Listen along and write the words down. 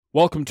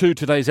Welcome to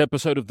today's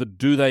episode of the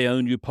Do They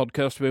Own You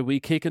podcast, where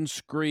we kick and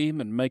scream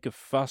and make a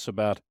fuss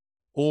about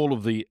all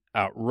of the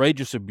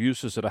outrageous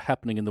abuses that are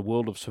happening in the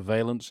world of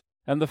surveillance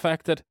and the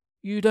fact that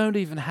you don't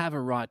even have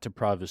a right to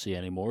privacy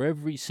anymore.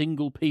 Every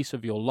single piece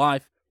of your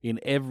life, in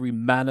every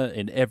manner,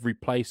 in every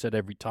place, at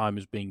every time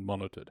is being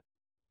monitored.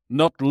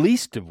 Not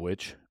least of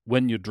which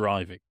when you're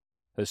driving.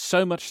 There's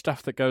so much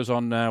stuff that goes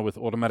on now with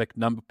automatic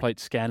number plate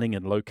scanning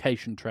and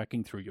location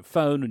tracking through your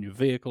phone and your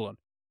vehicle and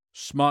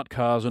smart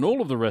cars and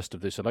all of the rest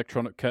of this,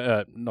 electric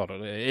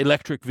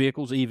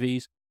vehicles,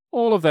 EVs,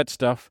 all of that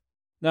stuff.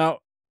 Now,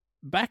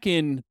 back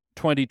in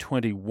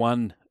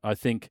 2021, I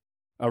think,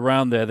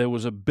 around there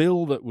was a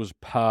bill that was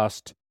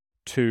passed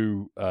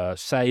to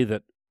say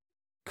that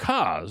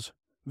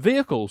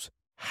vehicles,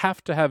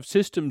 have to have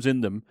systems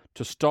in them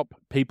to stop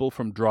people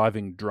from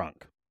driving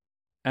drunk.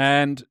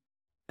 And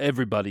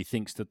everybody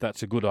thinks that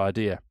that's a good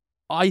idea.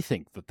 I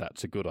think that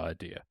that's a good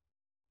idea.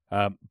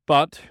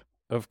 But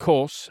of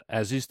course,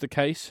 as is the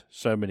case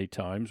so many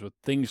times with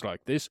things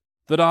like this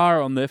that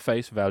are at their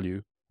face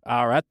value,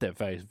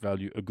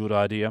 a good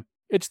idea,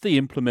 it's the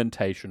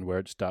implementation where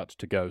it starts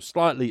to go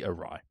slightly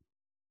awry.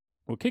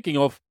 We're kicking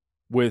off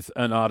with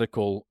an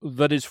article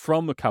that is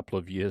from a couple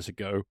of years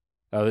ago.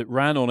 It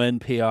ran on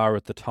NPR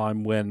at the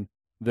time when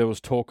there was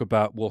talk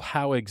about, well,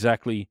 how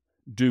exactly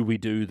do we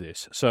do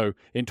this? So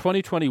in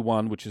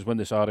 2021, which is when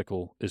this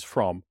article is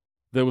from,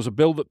 there was a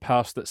bill that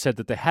passed that said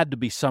that there had to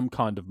be some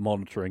kind of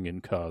monitoring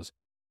in cars.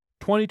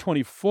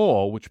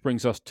 2024, which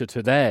brings us to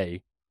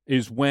today,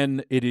 is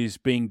when it is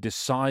being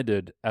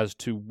decided as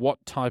to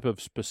what type of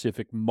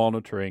specific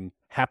monitoring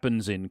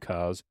happens in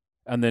cars.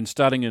 And then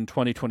starting in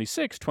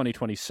 2026,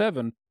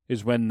 2027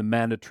 is when the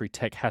mandatory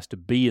tech has to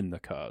be in the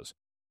cars.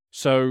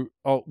 So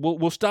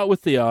we'll start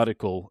with the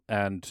article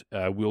and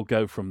we'll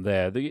go from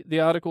there. The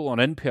article on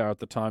NPR at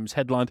the time is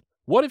headlined,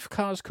 "What if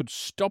cars could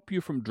stop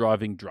you from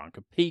driving drunk?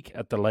 A peek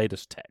at the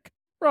latest tech."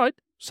 Right,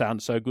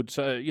 sounds so good.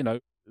 So,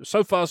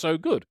 so far so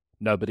good.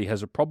 Nobody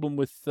has a problem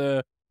with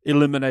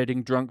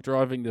eliminating drunk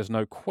driving. There's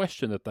no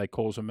question that they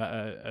cause an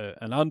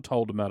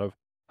untold amount of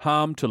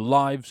harm to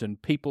lives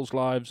and people's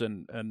lives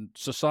and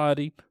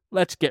society.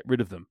 Let's get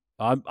rid of them.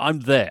 I'm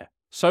there.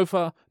 So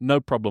far,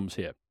 no problems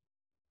here.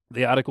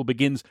 The article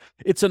begins,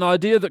 "It's an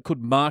idea that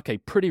could mark a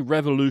pretty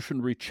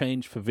revolutionary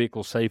change for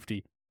vehicle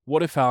safety.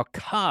 What if our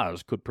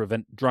cars could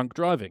prevent drunk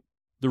driving?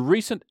 The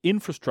recent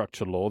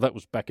infrastructure law," that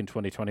was back in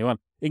 2021,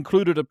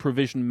 "included a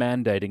provision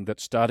mandating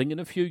that starting in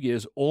a few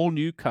years, all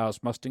new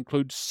cars must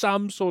include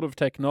some sort of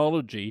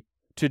technology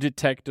to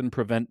detect and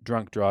prevent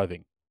drunk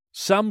driving.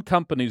 Some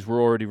companies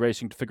were already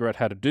racing to figure out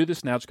how to do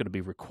this. Now it's going to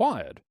be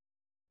required."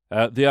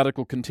 The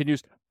article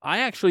continues, "I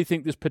actually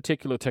think this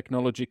particular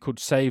technology could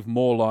save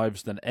more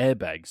lives than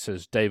airbags,"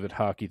 says David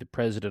Harkey, the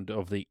president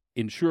of the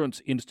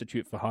Insurance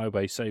Institute for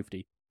Highway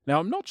Safety. Now,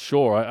 I'm not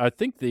sure. I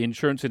think the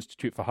Insurance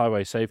Institute for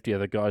Highway Safety are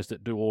the guys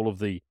that do all of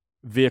the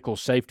vehicle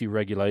safety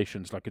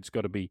regulations, like it's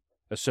got to be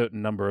a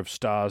certain number of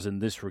stars in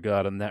this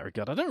regard and that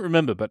regard. I don't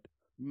remember, but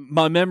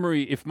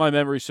if my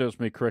memory serves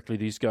me correctly,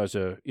 these guys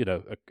are,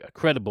 a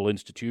credible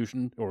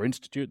institution or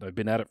institute. They've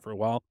been at it for a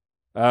while.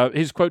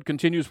 His quote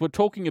continues, "We're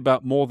talking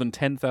about more than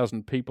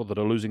 10,000 people that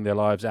are losing their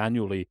lives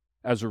annually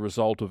as a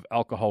result of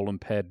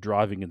alcohol-impaired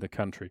driving in the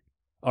country."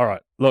 All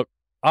right, look,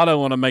 I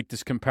don't want to make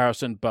this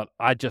comparison, but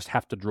I just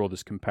have to draw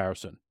this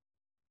comparison.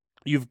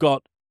 You've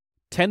got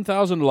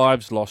 10,000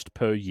 lives lost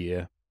per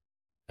year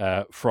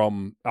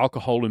from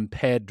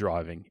alcohol-impaired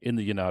driving in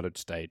the United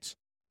States,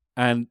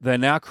 and they're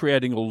now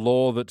creating a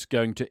law that's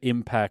going to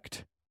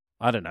impact,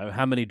 I don't know,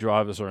 how many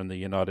drivers are in the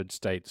United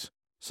States?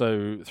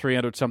 So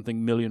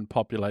 300-something million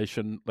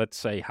population, let's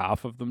say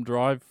half of them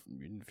drive,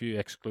 if you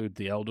exclude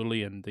the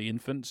elderly and the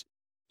infants.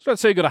 So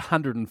let's say you've got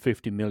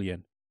 150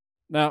 million.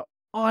 Now,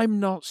 I'm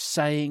not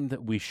saying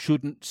that we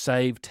shouldn't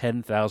save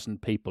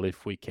 10,000 people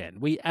if we can.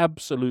 We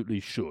absolutely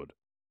should.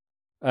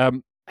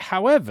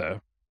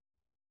 However,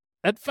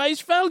 at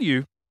face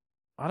value,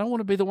 I don't want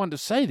to be the one to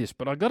say this,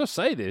 but I got to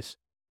say this.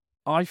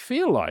 I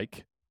feel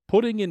like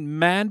putting in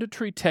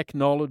mandatory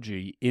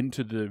technology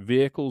into the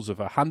vehicles of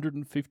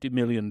 150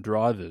 million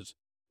drivers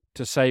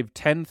to save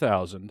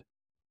 10,000,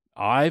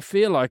 I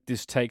feel like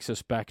this takes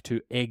us back to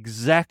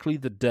exactly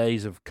the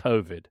days of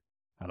COVID.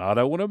 And I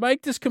don't want to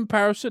make this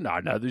comparison. I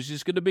know this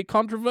is going to be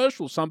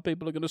controversial. Some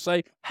people are going to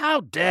say,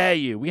 "How dare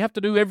you? We have to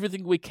do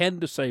everything we can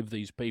to save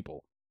these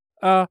people."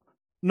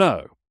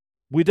 No,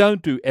 we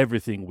don't do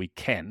everything we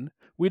can.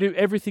 We do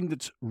everything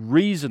that's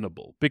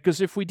reasonable.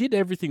 Because if we did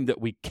everything that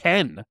we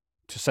can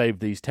to save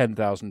these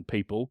 10,000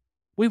 people,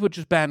 we would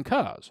just ban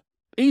cars.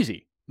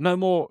 Easy. No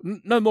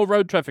more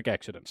road traffic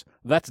accidents.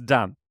 That's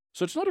done.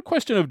 So it's not a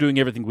question of doing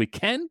everything we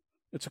can.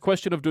 It's a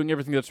question of doing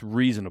everything that's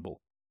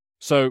reasonable.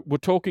 So we're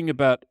talking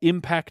about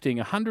impacting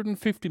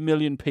 150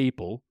 million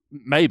people,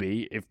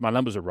 maybe, if my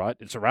numbers are right,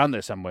 it's around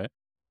there somewhere,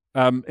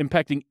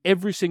 impacting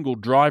every single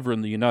driver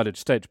in the United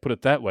States, put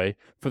it that way,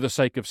 for the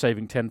sake of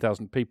saving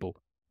 10,000 people.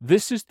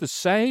 This is the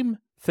same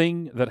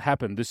thing that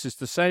happened. This is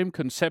the same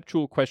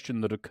conceptual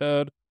question that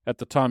occurred at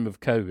the time of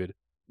COVID.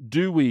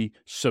 Do we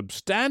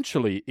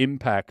substantially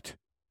impact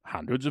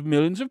hundreds of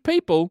millions of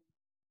people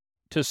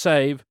to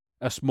save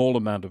a small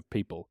amount of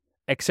people.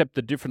 Except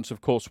the difference, of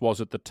course,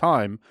 was at the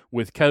time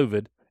with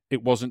COVID,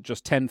 it wasn't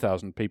just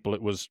 10,000 people.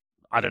 It was,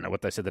 I don't know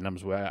what they said the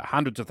numbers were,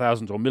 hundreds of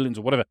thousands or millions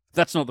or whatever.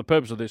 That's not the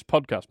purpose of this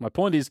podcast. My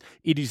point is,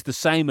 it is the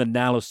same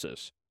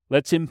analysis.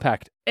 Let's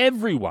impact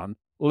everyone.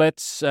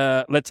 Let's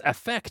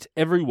affect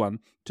everyone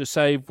to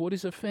save what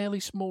is a fairly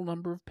small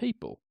number of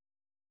people.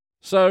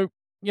 So,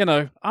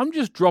 I'm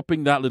just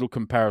dropping that little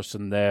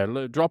comparison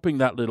there, dropping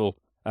that little,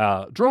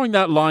 drawing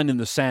that line in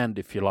the sand,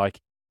 if you like.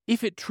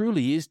 If it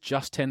truly is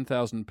just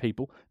 10,000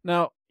 people,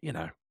 now,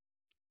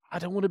 I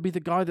don't want to be the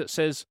guy that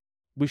says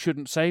we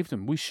shouldn't save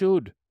them. We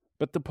should.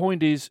 But the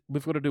point is,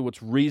 we've got to do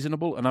what's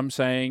reasonable, and I'm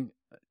saying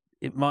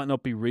it might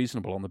not be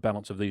reasonable on the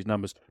balance of these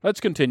numbers.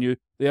 Let's continue.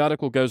 The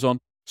article goes on.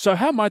 So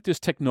how might this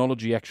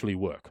technology actually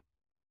work?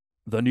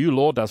 The new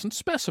law doesn't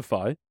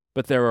specify,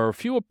 but there are a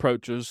few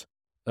approaches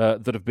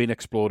that have been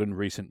explored in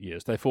recent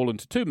years. They fall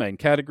into two main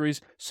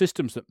categories: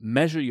 systems that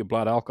measure your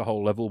blood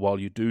alcohol level while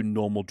you do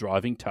normal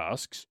driving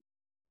tasks,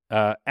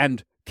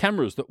 and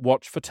cameras that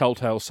watch for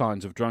telltale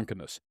signs of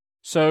drunkenness.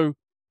 So,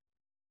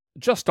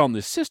 just on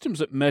this, systems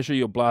that measure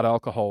your blood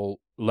alcohol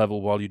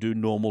level while you do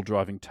normal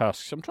driving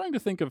tasks. I'm trying to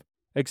think of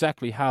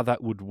exactly how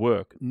that would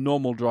work,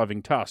 normal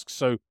driving tasks.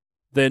 So,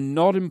 they're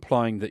not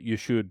implying that you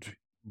should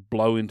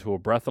blow into a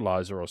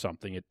breathalyzer or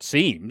something, it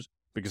seems,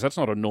 because that's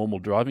not a normal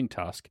driving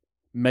task.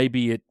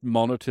 Maybe it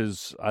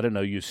monitors, I don't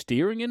know, your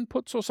steering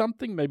inputs or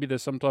something. Maybe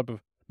there's some type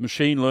of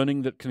machine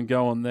learning that can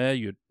go on there.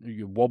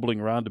 You're wobbling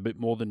around a bit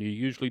more than you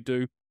usually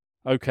do.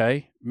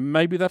 Okay,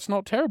 maybe that's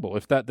not terrible.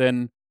 If that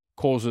then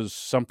causes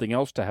something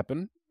else to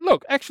happen.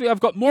 Look, actually, I've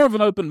got more of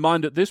an open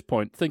mind at this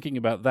point thinking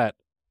about that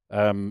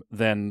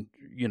than,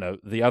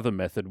 the other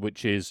method,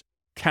 which is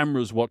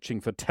cameras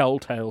watching for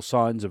telltale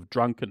signs of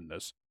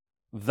drunkenness.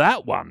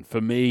 That one,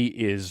 for me,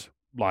 is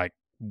like,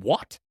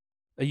 what?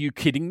 Are you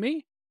kidding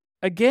me?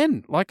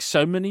 Again, like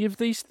so many of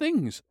these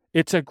things,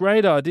 it's a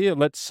great idea,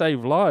 let's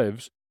save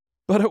lives,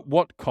 but at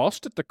what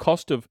cost? At the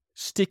cost of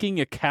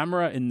sticking a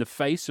camera in the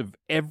face of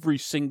every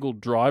single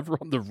driver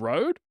on the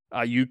road?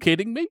 Are you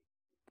kidding me?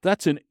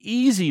 That's an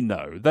easy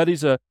no. That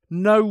is a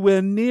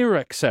nowhere near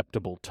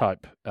acceptable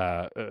type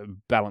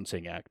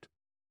balancing act.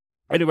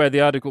 Anyway,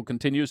 the article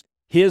continues.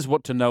 Here's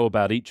what to know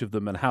about each of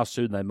them and how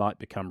soon they might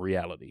become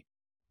reality.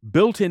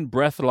 Built-in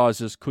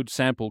breathalyzers could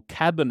sample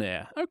cabin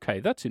air. Okay,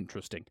 that's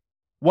interesting.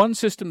 One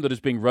system that is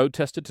being road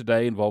tested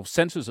today involves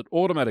sensors that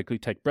automatically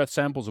take breath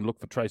samples and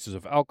look for traces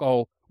of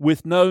alcohol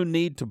with no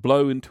need to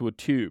blow into a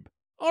tube.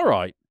 All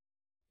right.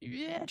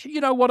 Yeah, you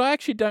know what? I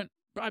actually don't...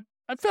 I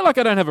feel like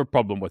I don't have a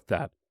problem with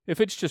that. If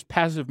it's just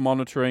passive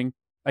monitoring,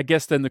 I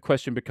guess then the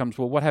question becomes,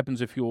 well, what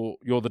happens if you're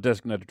the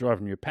designated driver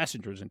and your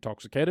passenger is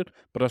intoxicated?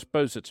 But I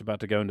suppose it's about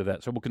to go into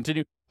that. So we'll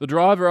continue. The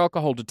Driver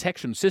Alcohol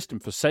Detection System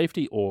for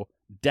Safety, or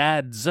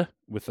DADS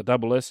with the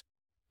double S,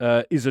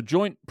 is a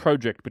joint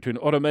project between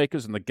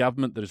automakers and the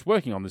government that is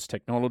working on this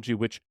technology,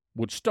 which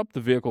would stop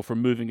the vehicle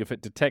from moving if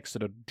it detects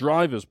that a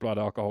driver's blood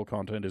alcohol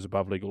content is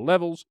above legal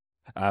levels.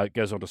 It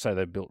goes on to say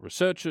they've built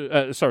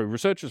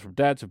researchers from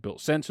DADS have built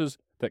sensors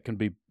that can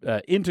be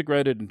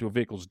integrated into a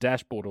vehicle's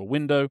dashboard or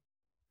window.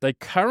 They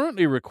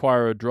currently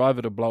require a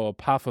driver to blow a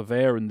puff of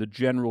air in the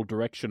general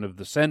direction of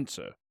the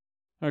sensor.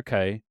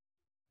 Okay.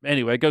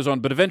 Anyway, it goes on,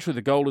 but eventually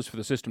the goal is for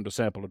the system to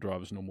sample a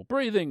driver's normal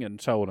breathing and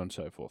so on and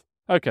so forth.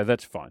 Okay,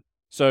 that's fine.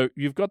 So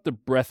you've got the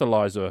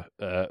breathalyzer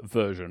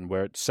version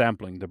where it's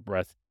sampling the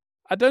breath.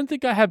 I don't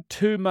think I have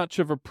too much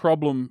of a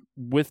problem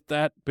with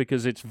that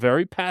because it's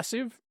very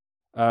passive.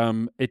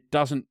 It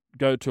doesn't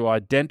go to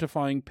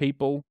identifying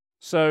people.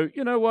 So,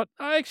 you know what?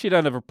 I actually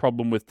don't have a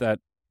problem with that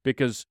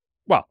because,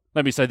 well,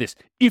 let me say this.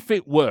 If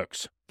it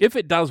works, if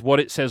it does what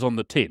it says on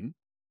the tin,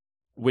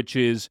 which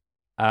is,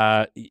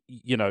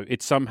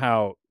 it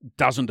somehow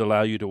doesn't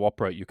allow you to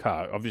operate your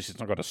car. Obviously, it's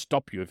not going to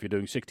stop you if you're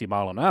doing 60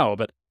 mile an hour,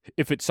 but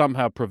if it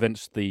somehow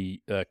prevents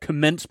the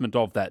commencement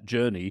of that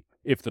journey,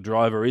 if the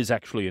driver is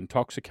actually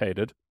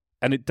intoxicated,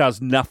 and it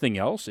does nothing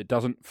else, it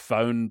doesn't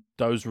phone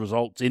those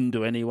results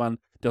into anyone,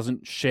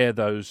 doesn't share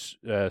those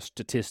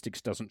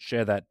statistics, doesn't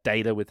share that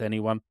data with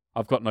anyone,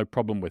 I've got no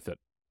problem with it.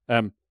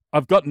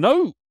 I've got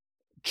no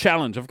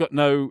challenge, I've got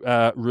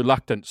no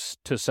reluctance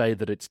to say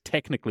that it's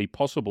technically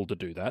possible to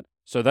do that,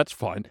 so that's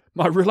fine.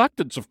 My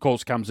reluctance, of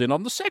course, comes in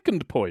on the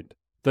second point,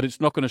 that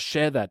it's not going to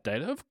share that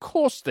data. Of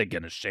course they're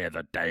going to share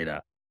the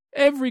data.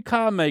 Every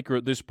car maker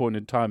at this point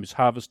in time is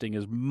harvesting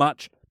as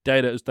much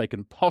data as they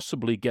can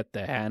possibly get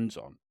their hands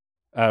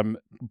on.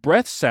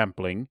 Breath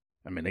sampling,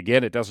 I mean,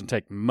 again, it doesn't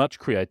take much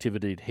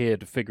creativity here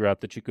to figure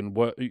out that you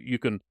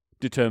can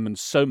determine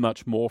so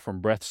much more from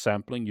breath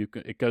sampling.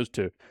 It goes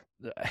to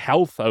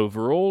health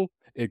overall,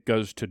 it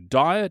goes to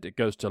diet, it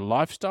goes to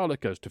lifestyle, it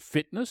goes to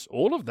fitness.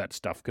 All of that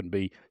stuff can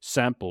be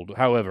sampled,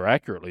 however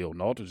accurately or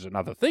not is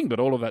another thing,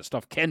 but all of that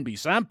stuff can be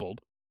sampled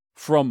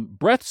from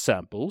breath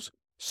samples.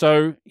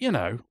 So,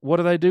 what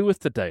do they do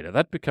with the data?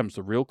 That becomes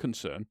the real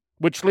concern,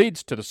 which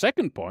leads to the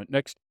second point.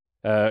 Next,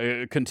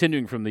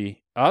 continuing from the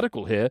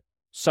article here,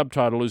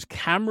 subtitle is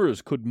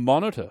Cameras Could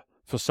Monitor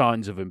for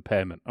signs of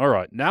impairment. All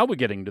right, now we're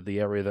getting to the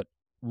area that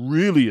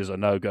really is a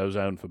no-go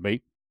zone for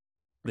me.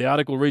 The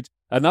article reads,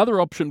 another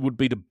option would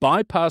be to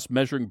bypass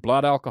measuring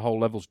blood alcohol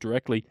levels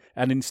directly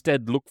and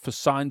instead look for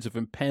signs of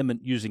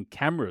impairment using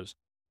cameras.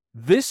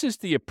 This is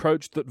the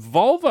approach that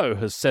Volvo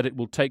has said it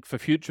will take for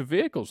future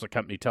vehicles. The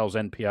company tells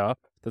NPR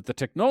that the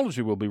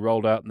technology will be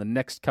rolled out in the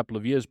next couple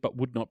of years, but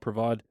would not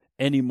provide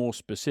any more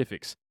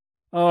specifics.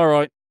 All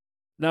right,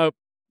 no,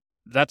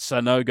 that's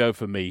a no-go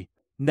for me.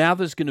 Now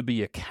there's going to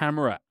be a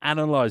camera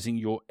analyzing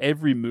your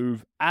every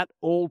move at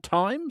all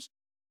times?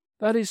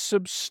 That is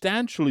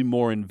substantially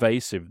more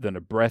invasive than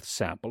a breath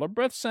sample. A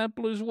breath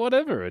sample is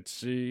whatever.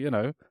 It's,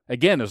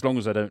 again, as long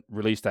as they don't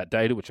release that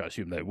data, which I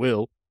assume they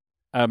will.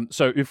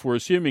 So if we're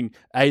assuming,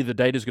 A, the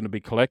data is going to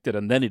be collected,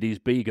 and then it is,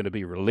 B, going to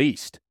be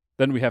released,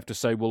 then we have to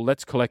say, well,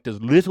 let's collect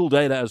as little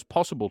data as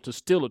possible to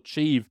still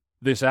achieve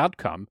this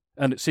outcome.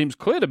 And it seems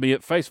clear to me,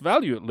 at face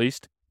value at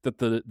least, that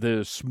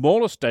the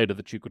smallest data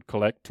that you could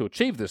collect to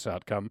achieve this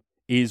outcome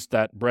is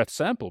that breath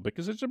sample,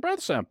 because it's a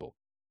breath sample.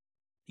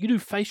 You do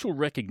facial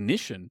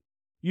recognition.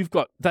 You've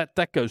got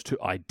that goes to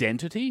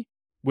identity,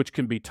 which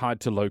can be tied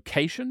to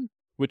location,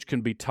 which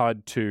can be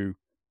tied to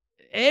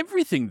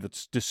everything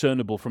that's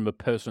discernible from a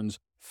person's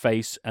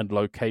face and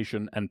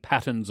location and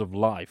patterns of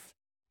life.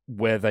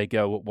 Where they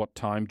go at what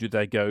time. Do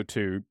they go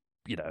to,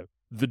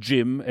 the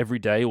gym every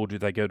day, or do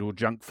they go to a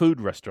junk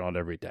food restaurant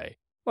every day?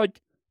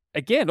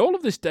 Again, all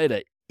of this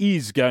data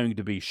is going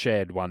to be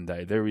shared one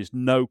day. There is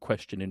no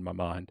question in my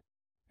mind.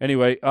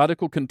 Anyway,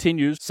 article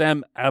continues.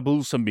 Sam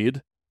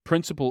Abul-Samid,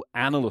 principal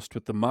analyst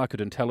with the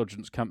market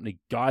intelligence company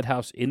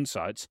Guidehouse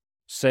Insights,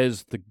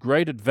 says the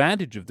great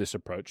advantage of this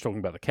approach, talking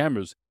about the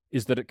cameras,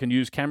 is that it can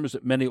use cameras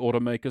that many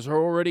automakers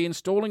are already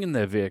installing in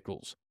their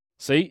vehicles.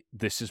 See,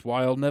 this is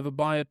why I'll never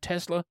buy a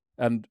Tesla,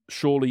 and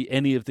surely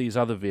any of these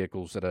other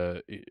vehicles that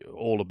are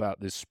all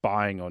about this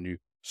spying on you.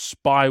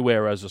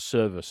 Spyware as a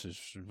service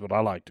is what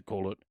I like to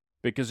call it,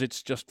 because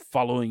it's just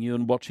following you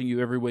and watching you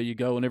everywhere you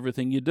go and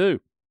everything you do.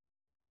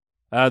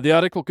 The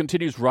article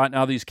continues, right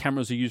now these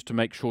cameras are used to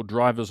make sure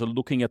drivers are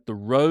looking at the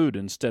road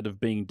instead of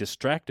being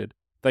distracted.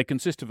 They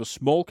consist of a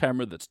small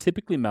camera that's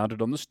typically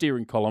mounted on the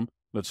steering column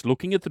that's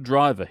looking at the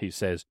driver, he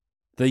says.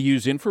 They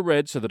use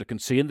infrared so that it can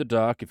see in the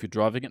dark. If you're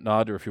driving at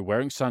night or if you're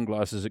wearing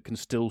sunglasses, it can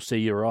still see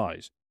your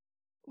eyes.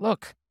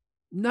 Look,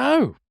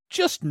 no,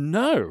 just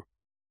no.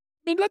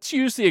 I mean, let's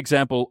use the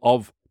example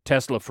of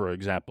Tesla, for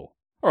example.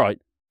 All right,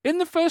 in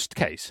the first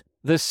case,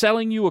 they're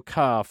selling you a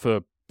car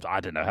for, I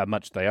don't know how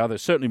much they are. They're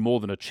certainly more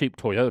than a cheap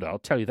Toyota. I'll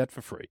tell you that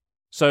for free.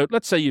 So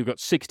let's say you've got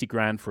 60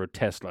 grand for a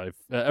Tesla,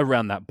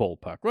 around that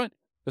ballpark, right?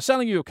 They're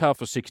selling you a car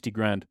for 60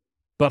 grand.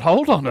 But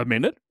hold on a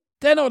minute.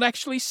 They're not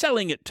actually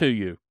selling it to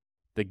you.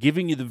 They're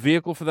giving you the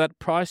vehicle for that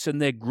price,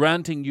 and they're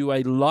granting you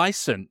a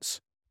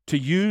license to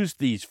use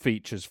these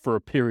features for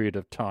a period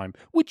of time,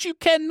 which you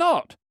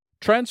cannot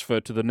transfer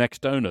to the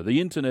next owner.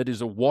 The internet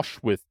is awash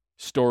with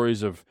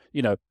stories of,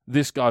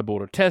 this guy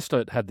bought a Tesla,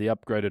 it had the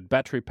upgraded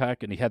battery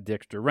pack, and he had the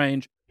extra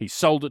range. He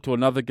sold it to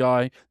another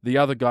guy. The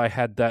other guy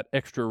had that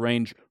extra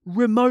range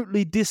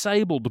remotely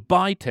disabled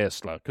by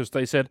Tesla because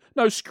they said,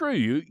 no, screw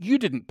you. You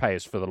didn't pay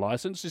us for the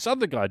license. This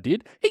other guy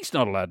did. He's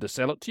not allowed to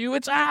sell it to you.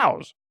 It's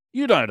ours.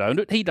 You don't own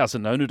it. He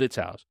doesn't own it. It's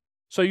ours.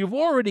 So you've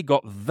already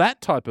got that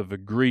type of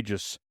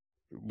egregious,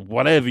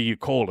 whatever you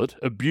call it,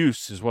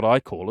 abuse is what I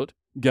call it,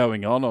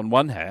 going on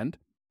one hand.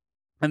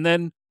 And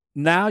then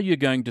now you're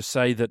going to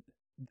say that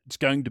it's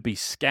going to be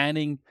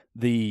scanning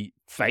the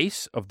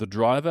face of the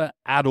driver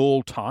at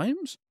all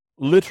times,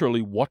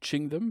 literally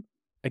watching them.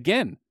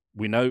 Again,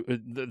 we know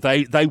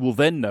they will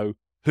then know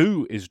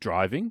who is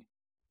driving.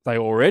 They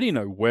already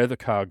know where the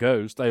car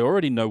goes. They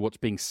already know what's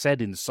being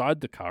said inside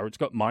the car. It's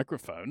got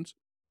microphones.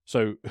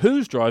 So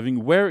who's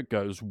driving, where it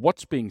goes,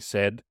 what's being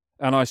said,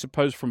 and I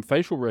suppose from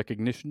facial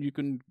recognition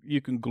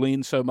you can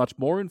glean so much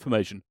more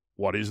information.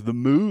 What is the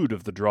mood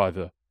of the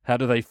driver? How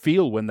do they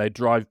feel when they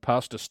drive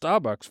past a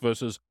Starbucks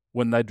versus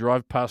when they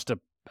drive past a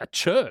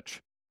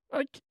church?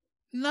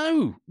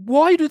 No.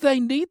 Why do they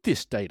need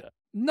this data?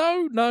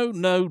 No.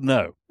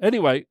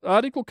 Anyway,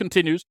 article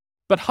continues,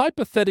 but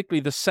hypothetically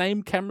the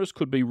same cameras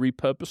could be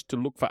repurposed to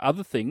look for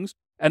other things,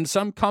 and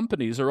some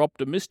companies are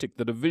optimistic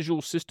that a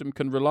visual system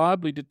can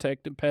reliably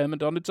detect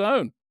impairment on its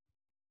own.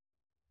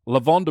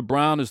 Lavonda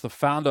Brown is the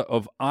founder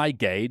of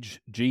iGauge,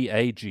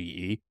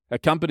 G-A-G-E, a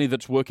company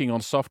that's working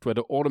on software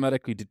to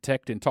automatically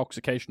detect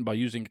intoxication by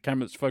using a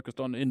camera that's focused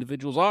on an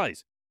individual's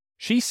eyes.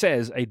 She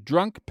says a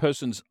drunk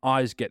person's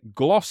eyes get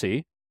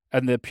glossy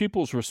and their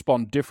pupils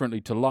respond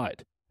differently to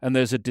light, and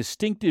there's a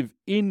distinctive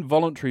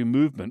involuntary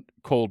movement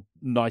called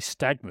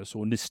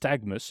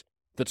nystagmus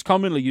that's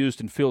commonly used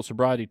in field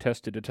sobriety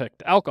tests to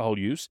detect alcohol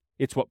use.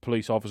 It's what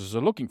police officers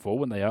are looking for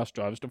when they ask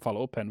drivers to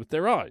follow a pen with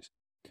their eyes.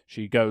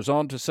 She goes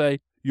on to say,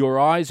 your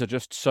eyes are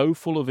just so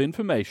full of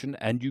information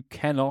and you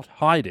cannot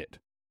hide it.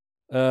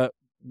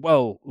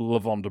 Well,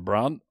 Lavonda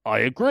Brown, I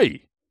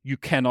agree. You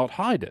cannot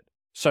hide it.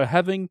 So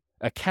having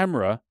a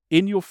camera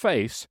in your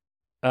face,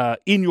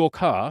 in your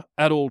car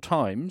at all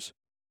times,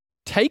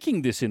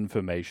 taking this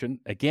information,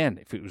 again,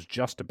 if it was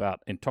just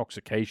about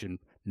intoxication,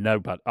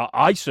 Nobody,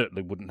 I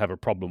certainly wouldn't have a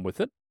problem with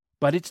it.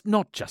 But it's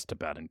not just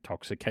about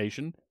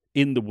intoxication.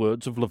 In the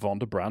words of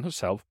Lavonda Brown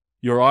herself,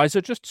 your eyes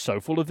are just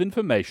so full of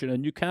information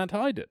and you can't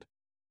hide it.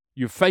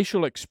 Your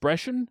facial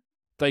expression,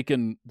 they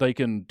can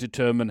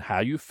determine how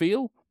you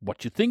feel,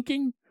 what you're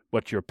thinking,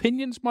 what your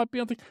opinions might be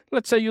on things.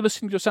 Let's say you're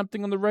listening to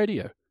something on the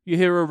radio. You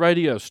hear a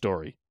radio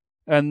story,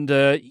 and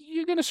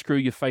you're going to screw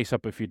your face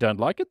up if you don't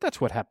like it.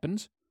 That's what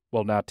happens.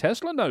 Well, now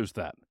Tesla knows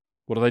that.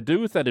 What do they do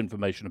with that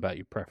information about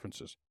your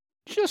preferences?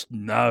 Just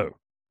no.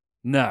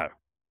 No.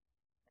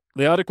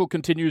 The article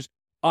continues,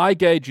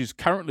 iGauge is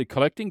currently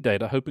collecting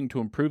data, hoping to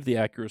improve the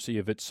accuracy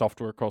of its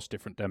software across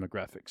different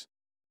demographics.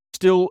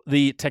 Still,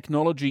 the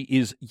technology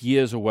is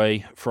years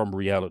away from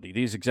reality.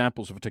 These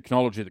examples of a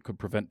technology that could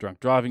prevent drunk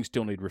driving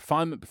still need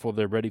refinement before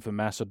they're ready for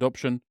mass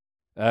adoption.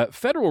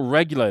 Federal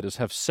regulators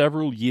have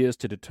several years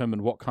to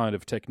determine what kind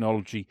of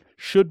technology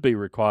should be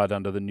required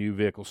under the new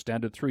vehicle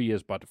standard, 3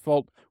 years by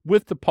default,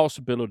 with the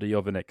possibility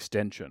of an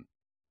extension.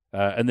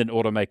 And then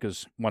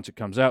automakers, once it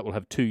comes out, will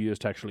have 2 years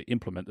to actually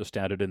implement the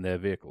standard in their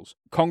vehicles.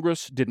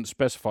 Congress didn't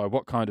specify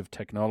what kind of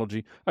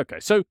technology. Okay,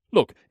 so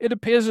look, it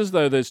appears as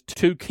though there's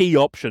two key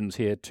options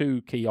here,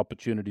 two key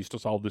opportunities to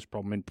solve this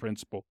problem in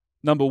principle.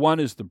 Number one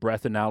is the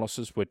breath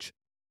analysis, which,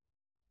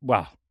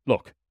 well,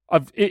 look,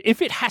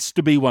 if it has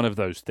to be one of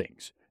those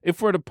things,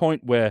 if we're at a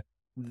point where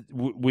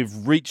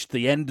we've reached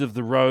the end of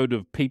the road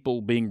of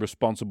people being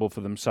responsible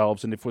for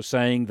themselves, and if we're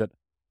saying that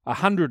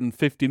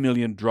 150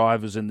 million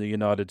drivers in the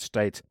United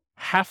States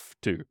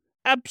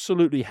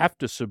absolutely have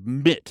to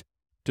submit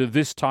to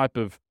this type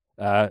of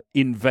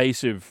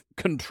invasive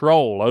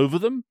control over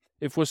them,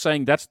 if we're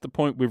saying that's the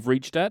point we've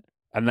reached at,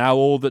 and now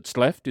all that's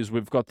left is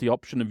we've got the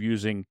option of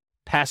using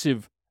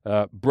passive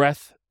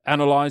breath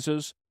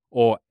analyzers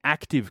or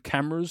active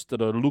cameras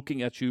that are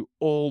looking at you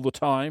all the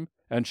time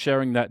and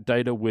sharing that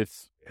data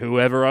with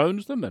whoever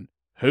owns them and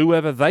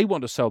whoever they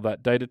want to sell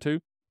that data to,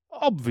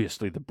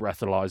 obviously the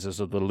breathalyzers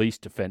are the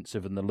least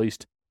offensive and the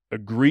least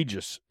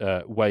egregious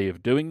way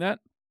of doing that.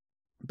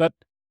 But,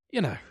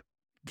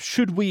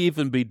 should we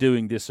even be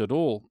doing this at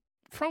all?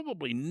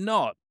 Probably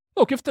not.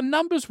 Look, if the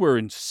numbers were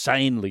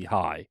insanely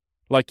high,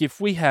 like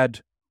if we had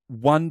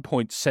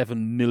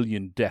 1.7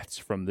 million deaths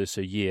from this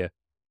a year,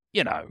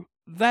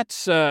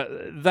 that's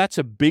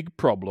a big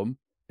problem.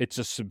 It's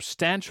a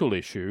substantial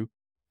issue,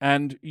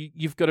 and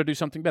you've got to do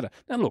something better.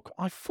 Now, look,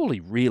 I fully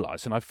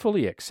realize and I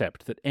fully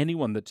accept that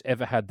anyone that's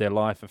ever had their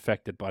life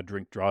affected by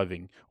drink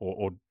driving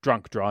or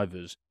drunk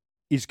drivers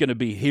is going to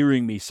be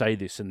hearing me say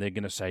this, and they're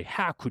going to say,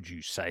 how could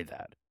you say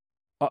that?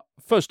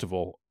 First of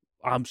all,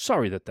 I'm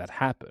sorry that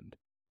happened.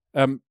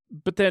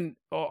 But then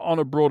on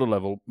a broader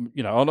level,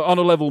 on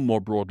a level more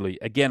broadly,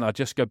 again, I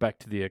just go back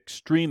to the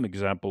extreme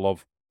example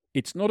of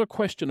it's not a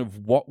question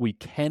of what we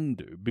can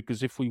do,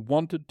 because if we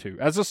wanted to,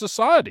 as a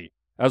society,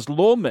 as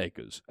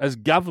lawmakers, as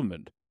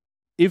government,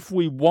 if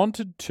we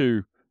wanted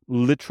to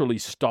literally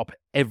stop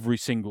every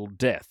single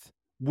death,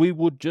 we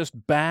would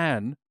just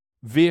ban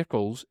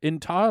vehicles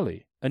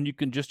entirely. And you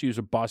can just use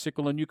a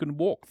bicycle and you can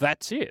walk.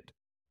 That's it.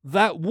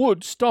 That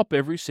would stop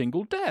every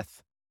single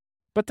death.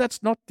 But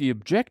that's not the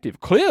objective.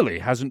 Clearly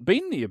hasn't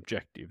been the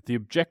objective. The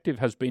objective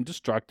has been to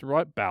strike the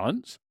right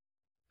balance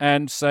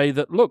and say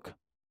that, look,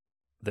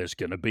 there's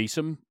going to be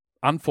some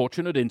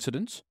unfortunate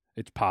incidents.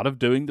 It's part of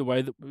doing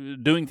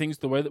things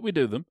the way that we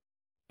do them.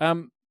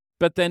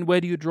 But then where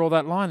do you draw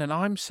that line? And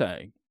I'm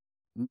saying,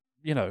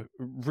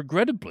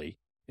 regrettably,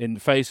 in the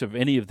face of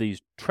any of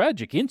these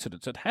tragic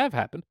incidents that have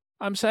happened,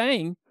 I'm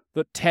saying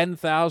that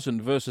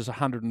 10,000 versus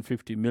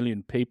 150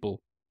 million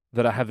people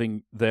that are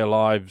having their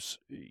lives,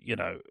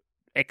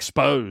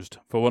 exposed,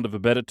 for want of a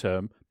better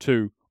term,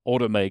 to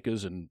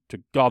automakers and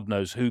to God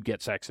knows who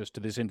gets access to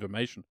this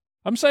information.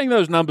 I'm saying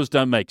those numbers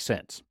don't make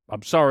sense.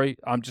 I'm sorry,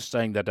 I'm just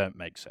saying they don't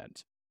make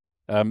sense.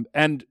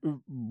 And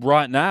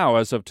right now,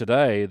 as of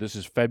today, this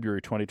is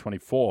February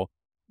 2024,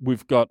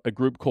 we've got a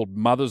group called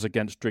Mothers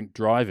Against Drink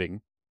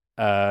Driving.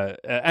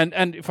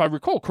 And if I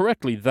recall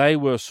correctly, they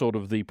were sort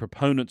of the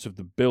proponents of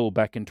the bill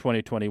back in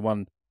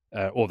 2021,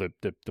 or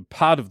the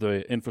part of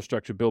the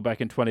infrastructure bill back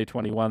in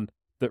 2021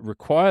 that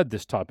required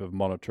this type of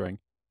monitoring.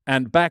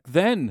 And back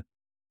then,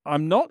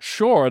 I'm not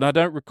sure, and I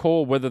don't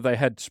recall whether they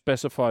had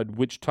specified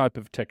which type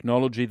of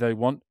technology they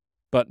want,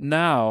 but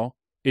now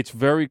it's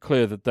very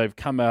clear that they've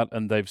come out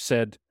and they've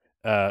said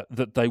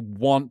that they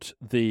want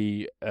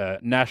the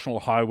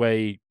National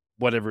Highway,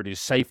 whatever it is,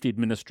 Safety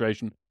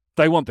Administration.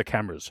 They want the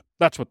cameras.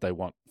 That's what they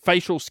want.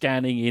 Facial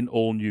scanning in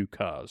all new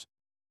cars.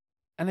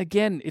 And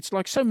again, it's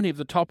like so many of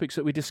the topics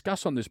that we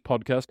discuss on this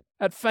podcast.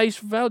 At face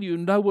value,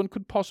 no one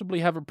could possibly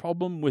have a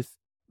problem with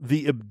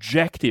the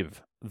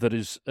objective that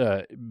is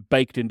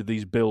baked into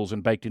these bills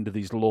and baked into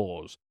these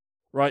laws,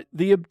 right?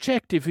 The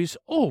objective is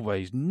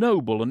always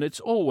noble and it's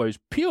always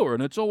pure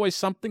and it's always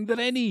something that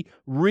any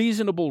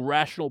reasonable,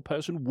 rational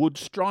person would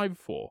strive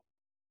for.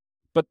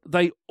 But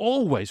they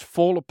always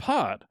fall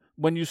apart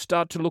when you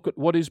start to look at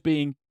what is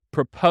being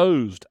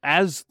proposed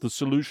as the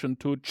solution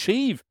to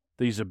achieve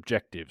these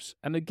objectives.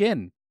 And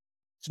again,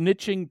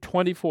 snitching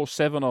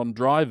 24/7 on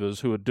drivers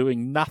who are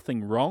doing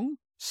nothing wrong,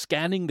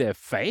 scanning their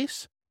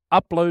face,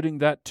 uploading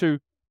that to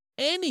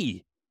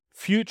any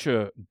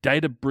future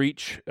data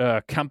breach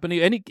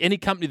company, any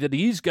company that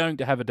is going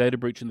to have a data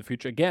breach in the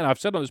future. Again, I've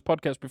said on this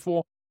podcast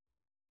before,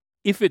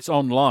 if it's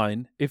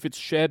online, if it's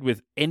shared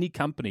with any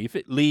company, if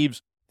it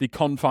leaves the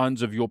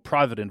confines of your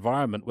private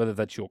environment, whether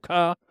that's your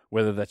car,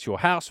 whether that's your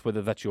house,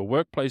 whether that's your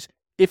workplace,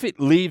 if it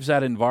leaves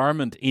that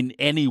environment in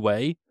any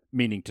way,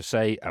 meaning to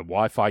say a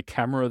Wi-Fi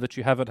camera that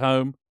you have at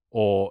home,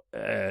 or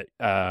those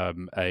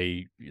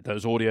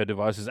audio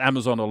devices,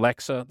 Amazon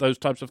Alexa, those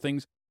types of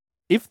things,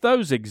 if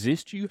those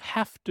exist, you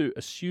have to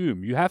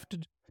assume, you have to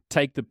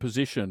take the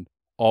position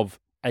of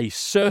a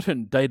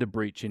certain data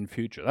breach in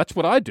future. That's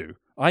what I do.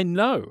 I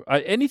know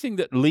anything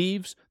that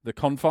leaves the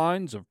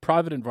confines of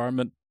private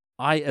environment,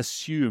 I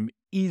assume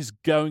is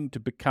going to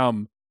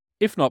become,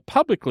 if not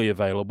publicly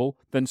available,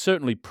 then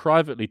certainly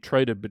privately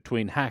traded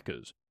between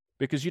hackers.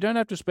 Because you don't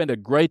have to spend a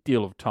great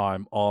deal of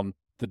time on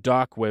the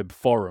dark web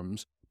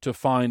forums to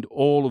find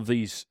all of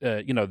these,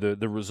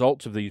 the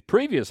results of these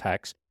previous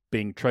hacks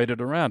being traded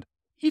around.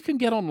 You can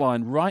get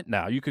online right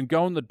now. You can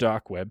go on the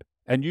dark web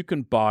and you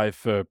can buy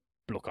for,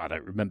 look, I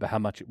don't remember how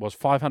much it was,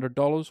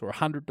 $500 or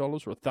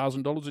 $100 or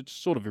 $1,000. It's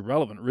sort of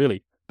irrelevant,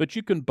 really. But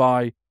you can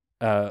buy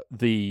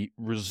the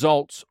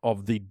results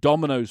of the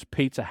Domino's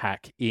pizza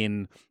hack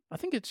in, I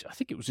think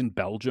it was in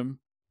Belgium.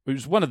 It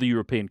was one of the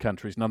European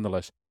countries,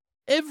 nonetheless.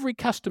 Every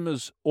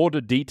customer's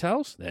order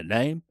details, their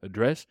name,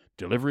 address,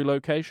 delivery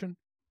location,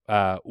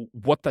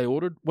 what they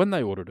ordered, when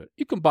they ordered it.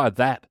 You can buy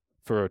that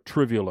for a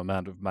trivial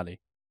amount of money.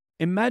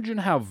 Imagine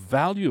how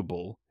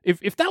valuable,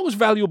 if that was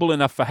valuable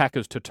enough for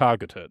hackers to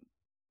target it,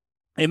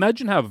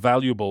 imagine how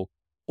valuable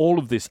all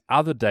of this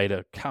other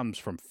data comes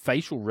from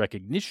facial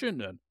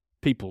recognition and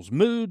people's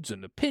moods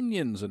and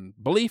opinions and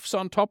beliefs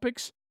on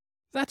topics.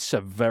 That's a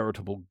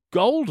veritable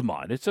gold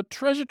mine. It's a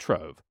treasure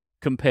trove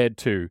compared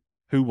to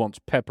who wants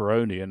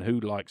pepperoni and who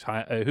likes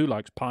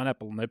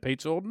pineapple on their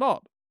pizza or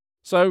not.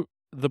 So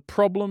the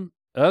problem,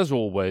 as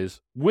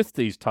always, with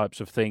these types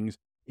of things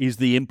is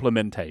the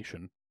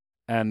implementation.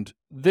 And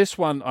this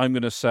one, I'm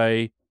going to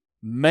say,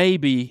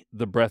 maybe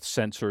the breath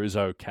sensor is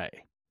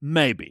okay.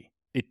 Maybe.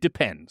 It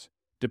depends.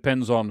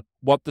 Depends on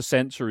what the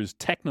sensor is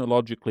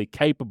technologically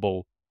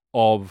capable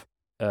of,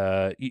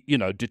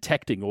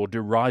 detecting or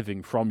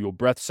deriving from your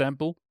breath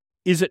sample.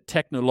 Is it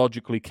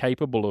technologically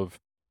capable of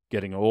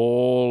getting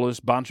all this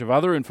bunch of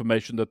other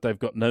information that they've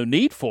got no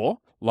need for,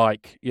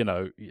 like,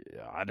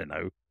 I don't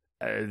know,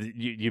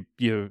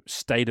 your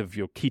state of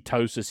your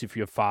ketosis if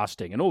you're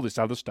fasting and all this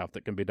other stuff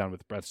that can be done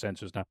with breath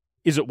sensors now.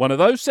 Is it one of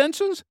those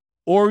sensors,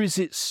 or is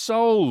it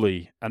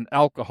solely an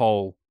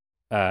alcohol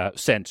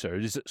sensor?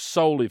 Is it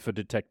solely for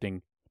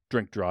detecting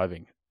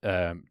drunken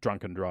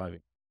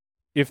driving?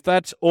 If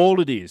that's all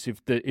it is,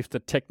 if the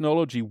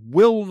technology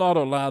will not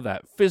allow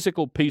that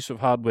physical piece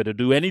of hardware to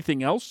do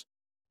anything else,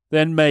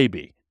 then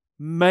maybe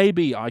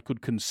I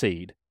could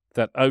concede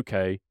that,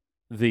 okay,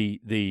 the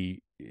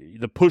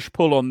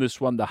push-pull on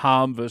this one, the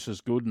harm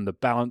versus good and the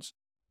balance,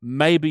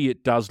 maybe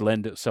it does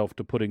lend itself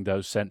to putting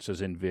those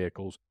sensors in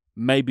vehicles.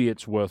 Maybe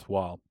it's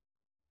worthwhile.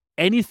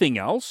 Anything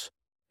else,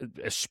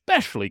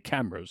 especially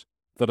cameras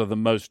that are the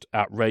most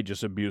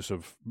outrageous abuse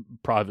of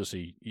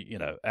privacy,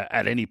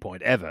 at any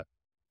point ever,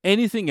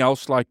 anything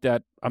else like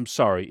that, I'm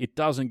sorry, it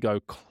doesn't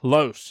go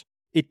close.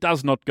 It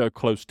does not go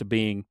close to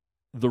being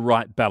the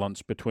right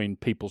balance between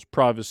people's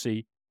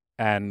privacy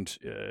and,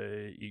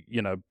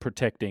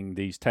 protecting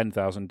these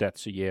 10,000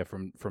 deaths a year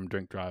from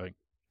drink driving.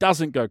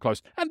 Doesn't go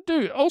close. And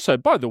also,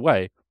 by the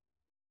way,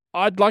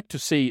 I'd like to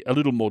see a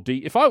little more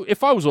if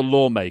I was a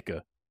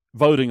lawmaker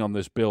voting on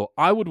this bill,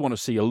 I would want to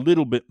see a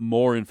little bit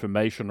more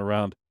information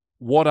around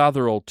what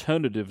other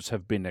alternatives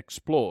have been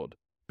explored.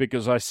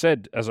 Because I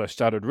said, as I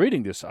started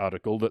reading this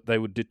article, that they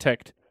would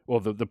detect, or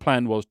the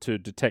plan was to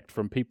detect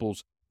from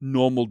people's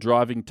normal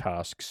driving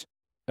tasks.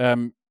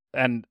 And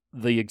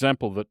the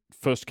example that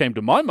first came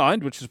to my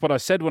mind, which is what I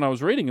said when I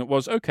was reading it,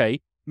 was,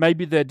 okay,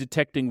 maybe they're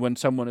detecting when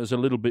someone is a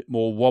little bit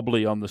more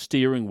wobbly on the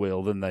steering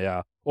wheel than they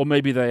are, or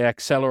maybe they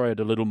accelerate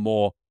a little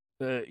more,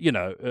 a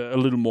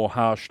little more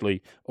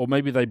harshly, or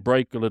maybe they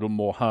brake a little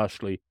more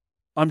harshly.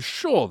 I'm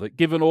sure that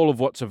given all of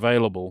what's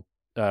available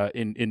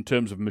in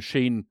terms of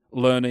machine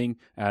learning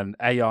and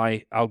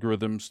AI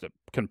algorithms that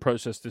can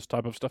process this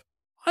type of stuff,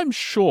 I'm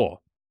sure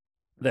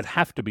there'd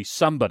have to be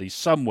somebody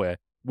somewhere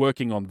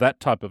working on that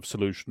type of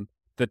solution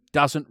that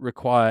doesn't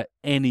require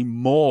any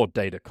more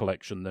data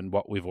collection than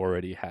what we've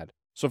already had.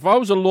 So if I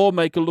was a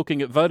lawmaker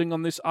looking at voting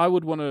on this, I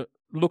would want to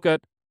look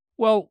at,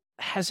 well,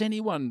 has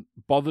anyone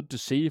bothered to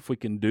see if we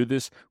can do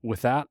this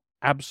without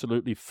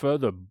absolutely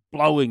further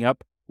blowing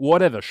up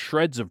whatever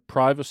shreds of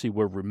privacy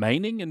were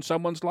remaining in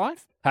someone's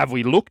life? Have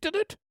we looked at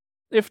it?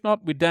 If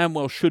not, we damn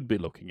well should be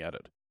looking at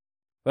it.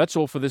 That's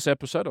all for this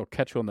episode. I'll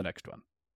catch you on the next one.